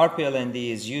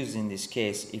 RPLND is used in this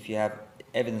case if you have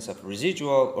evidence of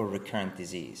residual or recurrent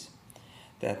disease.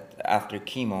 That after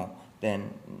chemo,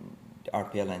 then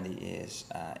RPLND is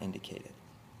indicated.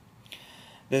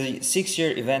 The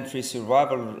 6-year event-free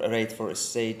survival rate for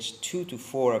stage 2 to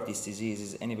 4 of this disease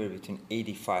is anywhere between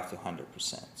 85 to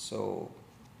 100%. So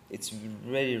it's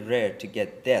very rare to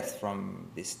get death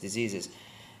from these diseases.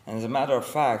 And as a matter of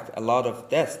fact, a lot of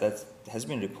deaths that has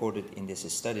been reported in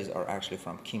these studies are actually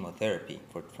from chemotherapy,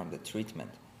 from the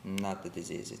treatment, not the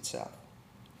disease itself.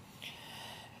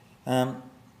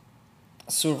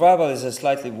 Survival is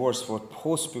slightly worse for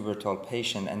post-pubertal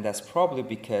patients, and that's probably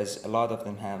because a lot of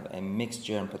them have a mixed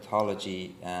germ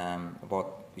pathology,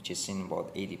 which is seen in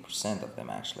about 80% of them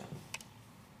actually.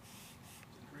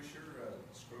 So pretty sure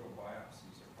scrotal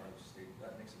biopsies are part of stage,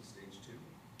 that makes it stage 2?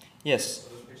 Yes. So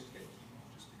those patients get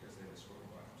chemo just because they have a scrotal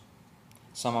biopsy?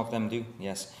 Some of them do,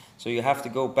 yes. So you have to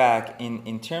go back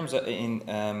in terms of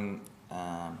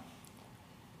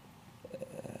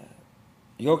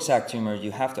yolk sac tumor.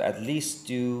 You have to at least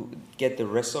get the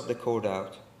rest of the code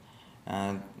out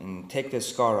and take the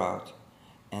scar out,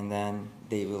 and then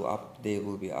they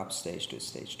will be upstaged to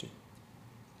stage 2.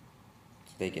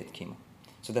 So they get chemo.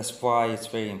 So that's why it's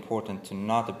very important to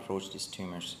not approach these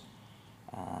tumors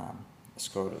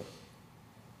scrotally.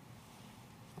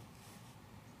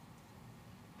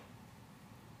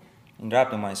 In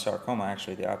rhabdomyosarcoma,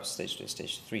 actually, they upstage to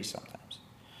stage 3 sometimes.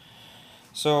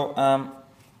 So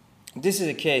this is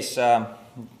a case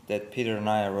that Peter and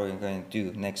I are going to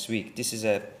do next week. This is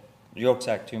a yolk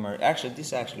sac tumor. Actually, this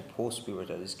is actually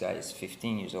post-pubertal. This guy is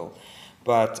 15 years old.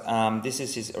 But this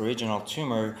is his original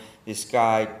tumor. This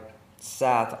guy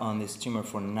sat on this tumor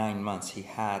for 9 months. He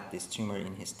had this tumor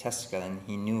in his testicle, and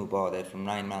he knew about it for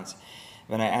 9 months.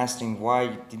 When I asked him why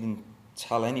he didn't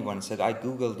tell anyone, he said, I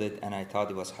Googled it, and I thought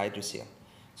it was hydrocele.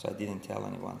 So I didn't tell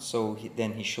anyone. So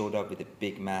then he showed up with a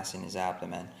big mass in his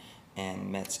abdomen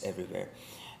and mets everywhere.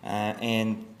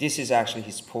 And this is actually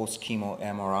his post-chemo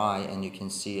MRI, and you can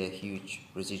see a huge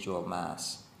residual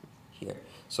mass here.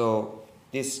 So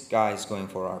this guy is going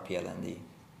for RPLND.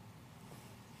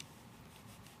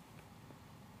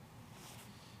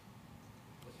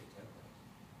 What's your template?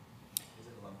 Is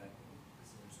it a lumpectomy?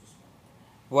 Because they're so small.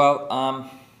 Well,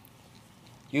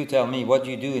 you tell me what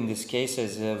you do in this case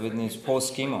with this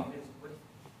post-chemo.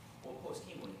 Well,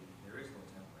 post-chemo, there is no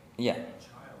template. Yeah. A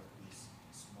child who's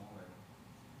smaller,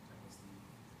 I guess you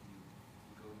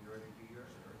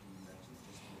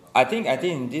I think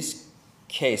in this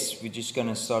case we're just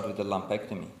gonna start with the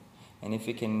lumpectomy, and if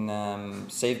we can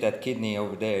save that kidney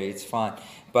over there, it's fine.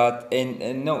 But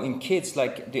in kids,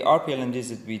 like the RPLMDs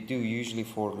that we do usually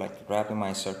for like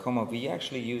rhabdomyosarcoma, we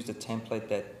actually use the template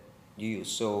that you use.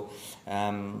 So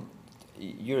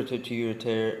ureter to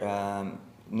ureter,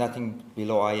 nothing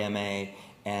below IMA,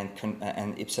 and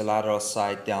ipsilateral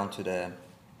side down to the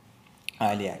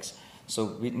iliacs. So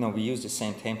we use the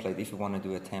same template if you want to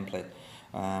do a template.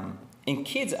 In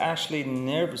kids, actually,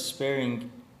 nerve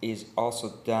sparing is also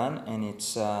done, and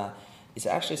it's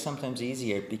actually sometimes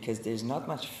easier because there's not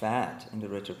much fat in the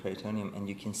retroperitoneum, and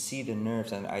you can see the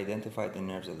nerves and identify the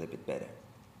nerves a little bit better.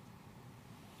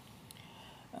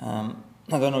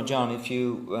 I don't know, John, if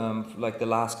you, like the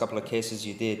last couple of cases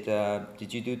you did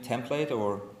you do template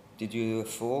or did you do a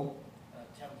full?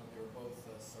 Template, they were both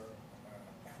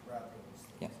rapids.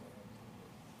 Yeah.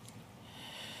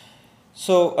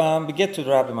 So we get to the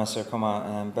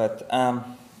rhabdomyosarcoma, but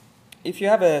if you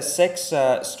have a sex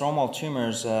stromal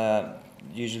tumors,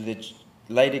 usually the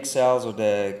Leydig cells or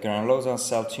the granulosal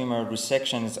cell tumor,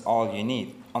 resection is all you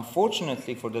need.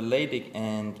 Unfortunately, for the Leydig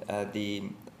and the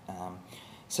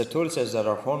Sertoli cells that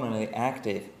are hormonally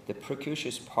active, the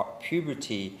precocious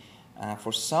puberty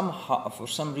for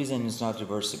some reason is not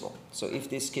reversible. So if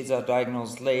these kids are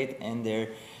diagnosed late and their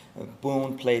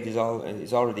bone plate is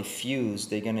already fused,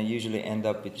 they're going to usually end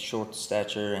up with short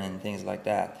stature and things like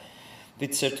that.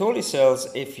 With Sertoli cells,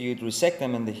 if you resect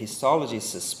them and the histology is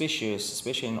suspicious,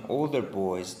 especially in older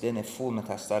boys, then a full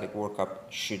metastatic workup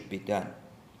should be done.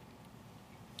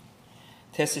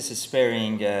 Testis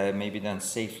sparing may be done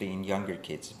safely in younger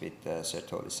kids with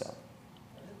Sertoli cell.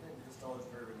 I didn't think the histology is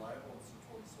very reliable in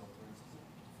Sertoli cell theories. Is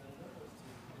it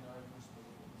definitive as to,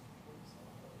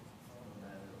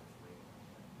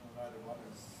 neither one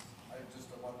is, I just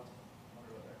wonder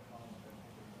what that comment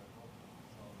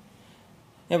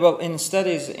Yeah, well, in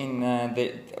studies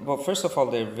first of all,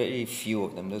 there are very few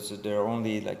of them. There are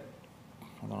only like,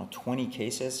 I don't know, 20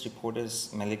 cases reported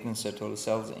as malignant Sertoli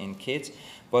cells in kids,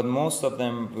 but most of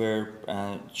them were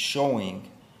showing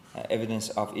evidence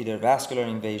of either vascular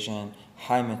invasion,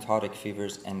 high metotic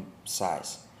fevers, and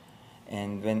size.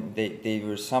 And when there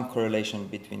was some correlation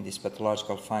between this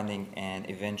pathological finding and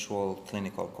eventual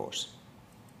clinical course.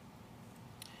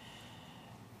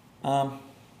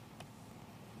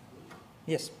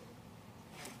 Yes,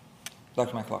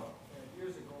 Dr. McLaughlin.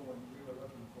 Years ago, when we were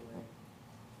looking for a,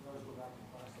 we always go back to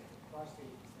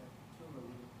prostate tumor,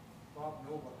 Bob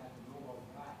Noble had the Nobel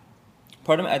Prize.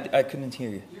 Pardon me, I couldn't hear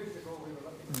you. Years ago, we were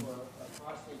looking for a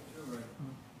prostate tumor.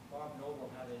 Bob Noble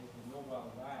had a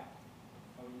Nobel rat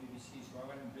out of UBC, so I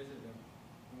went and visited him,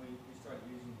 and we started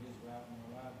using his rat in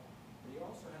our lab. But he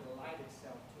also had a Leydig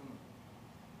cell tumor.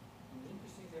 And the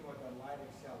interesting thing about that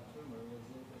Leydig cell tumor is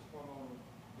it was hormone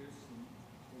produced, and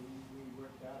so we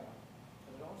worked that out.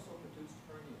 But it also produced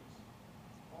hernias.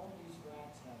 All these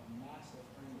rats have massive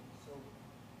hernias. So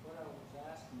what I was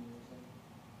asking you is that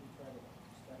we try to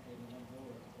speculate and then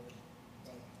over, of course,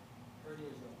 but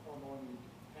hernias are hormonally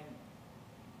dependent.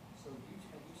 So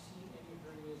have you seen any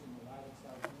hernias in the Leydig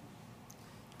cell tumor?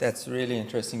 That's really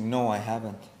interesting. No, I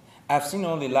haven't. I've seen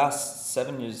only last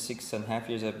 7 years, 6.5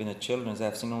 years I've been at Children's,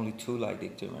 I've seen only 2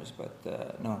 Leydig tumors, but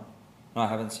no, I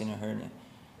haven't seen a hernia.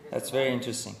 That's very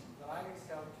interesting. The Leydig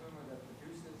cell tumor that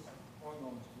produces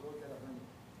hormones will get a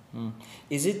hernia.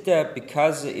 Is it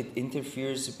because it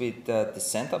interferes with the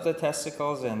descent of the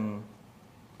testicles and,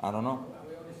 I don't know.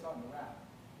 We only saw it in the rat.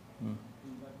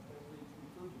 But we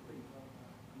proved a pretty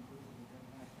conclusive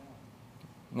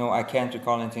that No, I can't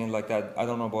recall anything like that. I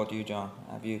don't know about you, John.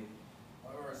 Have you?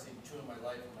 I've ever seen 2 in my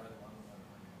life, and neither one of them had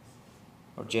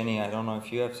hernias. Or Jenny, I don't know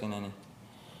if you have seen any.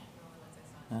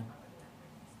 Huh?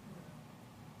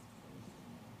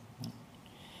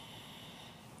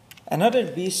 Another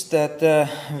beast that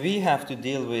we have to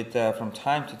deal with from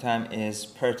time to time is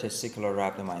peritesticular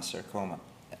rhabdomyosarcoma.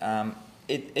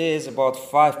 It is about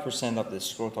 5% of the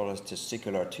scrotal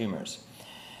testicular tumors.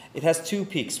 It has 2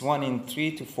 peaks, one in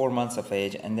 3 to 4 months of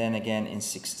age, and then again in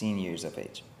 16 years of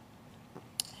age.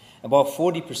 About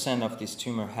 40% of this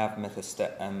tumor have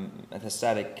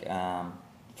metastatic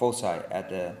foci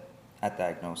at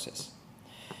diagnosis.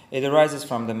 It arises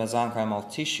from the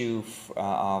mesenchymal tissue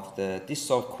of the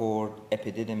distal cord,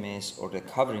 epididymis, or the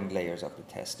covering layers of the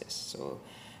testis. So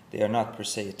they are not per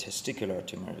se a testicular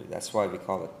tumor. That's why we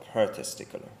call it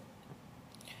peritesticular.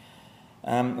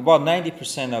 About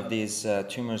 90% of these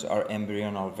tumors are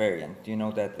embryonal variant. Do you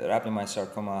know that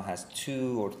rhabdomyosarcoma has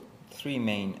 2 or 3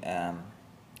 main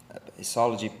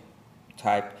histology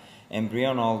type?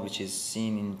 Embryonal, which is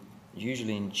seen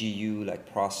usually in GU,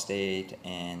 like prostate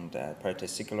and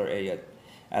peritesticular area,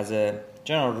 as a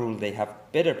general rule, they have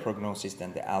better prognosis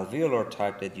than the alveolar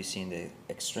type that you see in the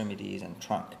extremities and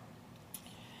trunk.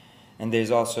 And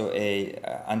there's also a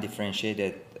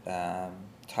undifferentiated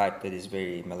type that is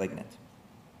very malignant.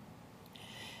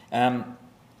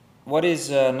 What is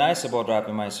nice about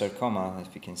rhabdomyosarcoma,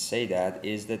 if we can say that,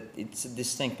 is that it's a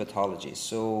distinct pathology.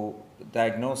 So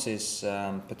diagnosis,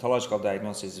 pathological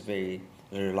diagnosis is very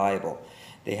reliable.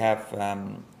 They have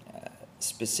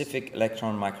specific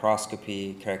electron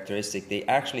microscopy characteristic. They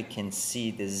actually can see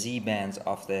the Z bands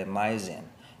of the myosin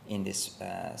in these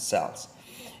cells.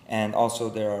 And also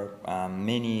there are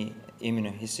many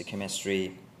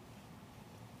immunohistochemistry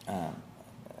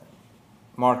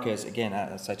markers,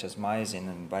 again, such as myosin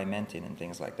and vimentin and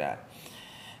things like that.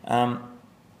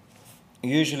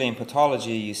 Usually in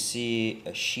pathology, you see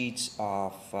sheets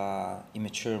of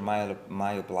immature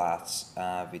myoblasts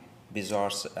with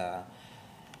bizarre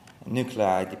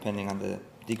nuclei, depending on the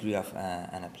degree of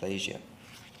anaplasia.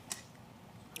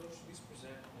 Kourosh, these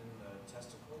present in the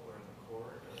testicle or the cord?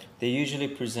 Or? They usually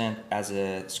present as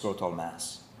a scrotal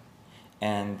mass,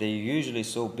 and they're usually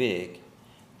so big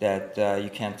that you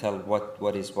can't tell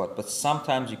what is what, but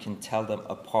sometimes you can tell them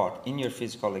apart in your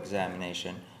physical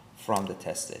examination from the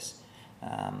testis.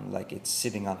 Like it's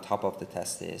sitting on top of the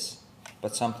testis,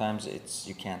 but sometimes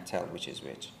you can't tell which is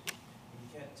which.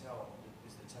 You can't tell,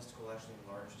 is the testicle actually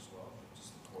large as well, or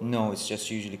just the cord? No, it's just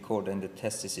usually cord, and the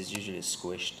testis is usually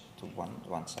squished to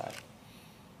one side.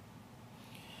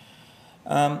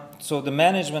 So the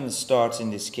management starts in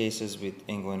these cases with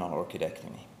inguinal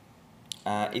orchidectomy.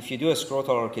 If you do a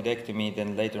scrotal orchidectomy,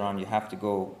 then later on you have to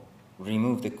go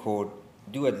remove the cord,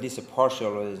 do at least a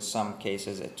partial, or in some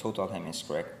cases a total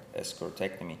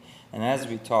hemihysterectomy. And as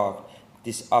we talk,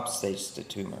 this upstages the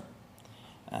tumor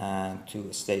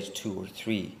to stage 2 or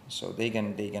 3. So they're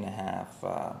gonna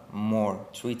have more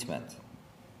treatment.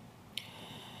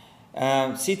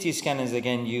 CT scan is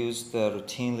again used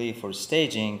routinely for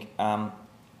staging.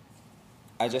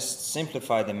 I just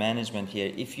simplify the management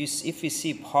here. If you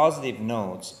see positive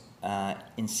nodes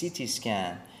in CT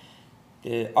scan,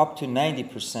 up to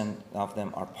 90% of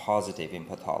them are positive in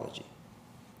pathology.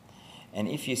 And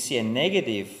if you see a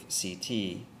negative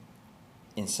CT,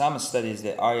 in some studies,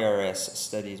 the IRS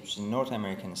studies, which is a North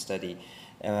American study,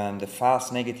 the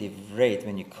false negative rate,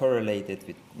 when you correlate it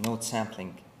with node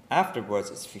sampling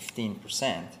afterwards, is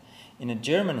 15%. In a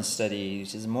German study,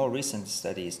 which is a more recent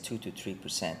study, is 2 to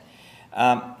 3%.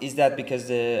 Is that because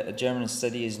the German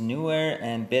study is newer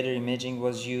and better imaging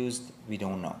was used? We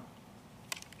don't know.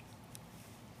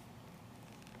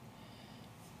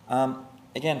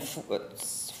 Again,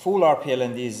 full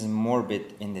RPLND is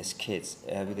morbid in these kids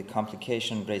with the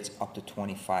complication rates up to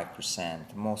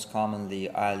 25%. Most commonly,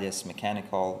 ileus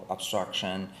mechanical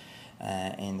obstruction,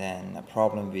 and then a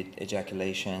problem with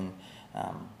ejaculation,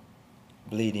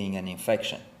 bleeding, and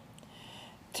infection.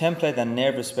 Template and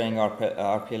nerve-sparing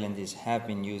RPLNDs have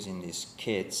been used in these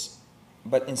kids,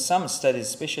 but in some studies,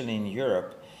 especially in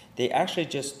Europe, they actually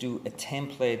just do a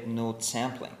template node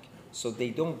sampling. So they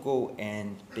don't go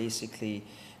and basically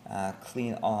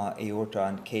clean aorta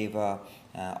and cava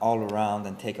all around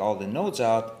and take all the nodes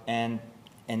out, and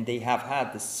they have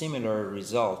had the similar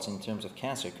results in terms of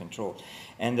cancer control.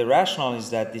 And the rationale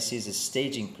is that this is a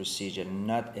staging procedure,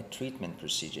 not a treatment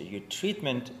procedure. Your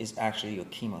treatment is actually your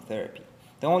chemotherapy.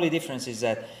 The only difference is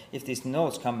that if these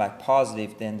nodes come back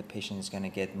positive, then the patient is going to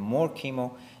get more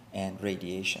chemo and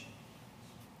radiation.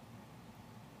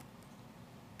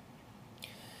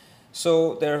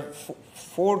 So there are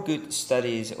 4 good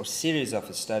studies or series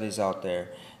of studies out there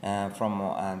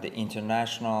from the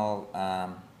international, I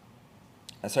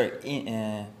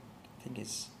think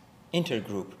it's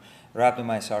intergroup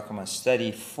rhabdomyosarcoma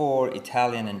study, 4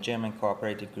 Italian and German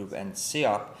cooperative group, and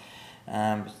FAAP,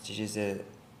 which is the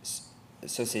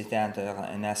Société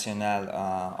Internationale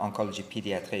Oncologie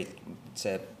Pédiatrique. It's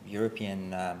a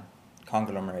European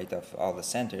conglomerate of all the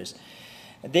centers.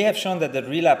 They have shown that the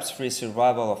relapse-free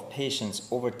survival of patients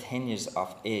over 10 years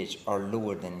of age are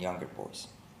lower than younger boys.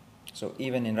 So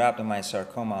even in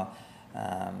rhabdomyosarcoma,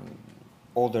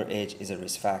 older age is a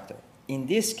risk factor. In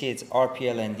these kids,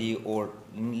 RPLND or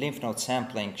lymph node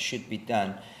sampling should be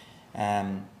done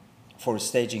for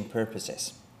staging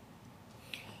purposes.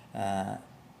 The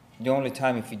only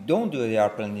time if you don't do the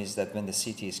RPLND is that when the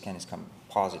CT scan is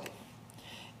positive.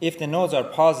 If the nodes are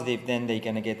positive, then they're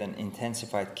going to get an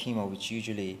intensified chemo, which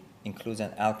usually includes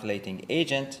an alkylating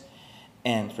agent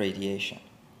and radiation.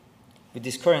 With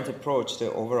this current approach,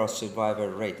 the overall survival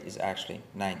rate is actually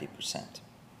 90%.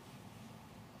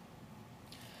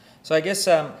 So I guess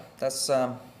that's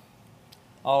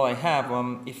all I have.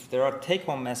 If there are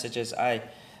take-home messages, I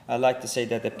I'd like to say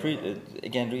that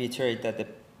again, reiterate that the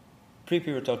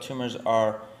prepubertal tumors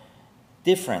are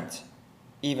different,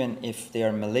 even if they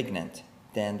are malignant,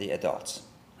 than the adults,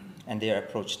 and they are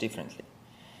approached differently.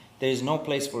 There is no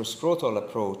place for a scrotal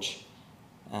approach,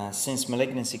 since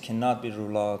malignancy cannot be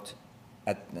ruled out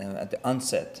at the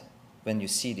onset when you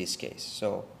see this case.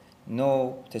 So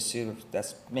no testicular,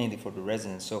 that's mainly for the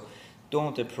residents, so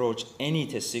don't approach any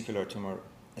testicular tumor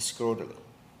scrotally.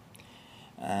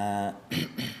 And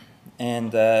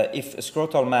if a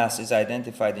scrotal mass is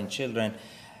identified in children,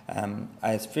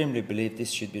 I firmly believe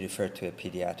this should be referred to a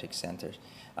pediatric center.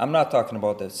 I'm not talking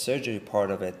about the surgery part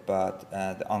of it, but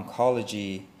the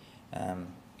oncology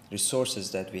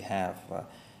resources that we have.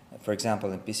 For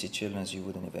example, in BC Children's, you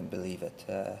wouldn't even believe it.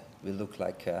 We look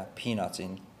like peanuts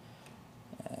in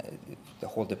the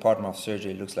whole department of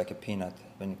surgery looks like a peanut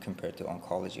when compared to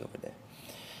oncology over there.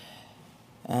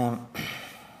 I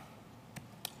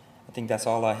think that's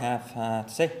all I have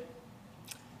to say.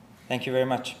 Thank you very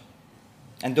much.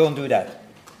 And don't do that.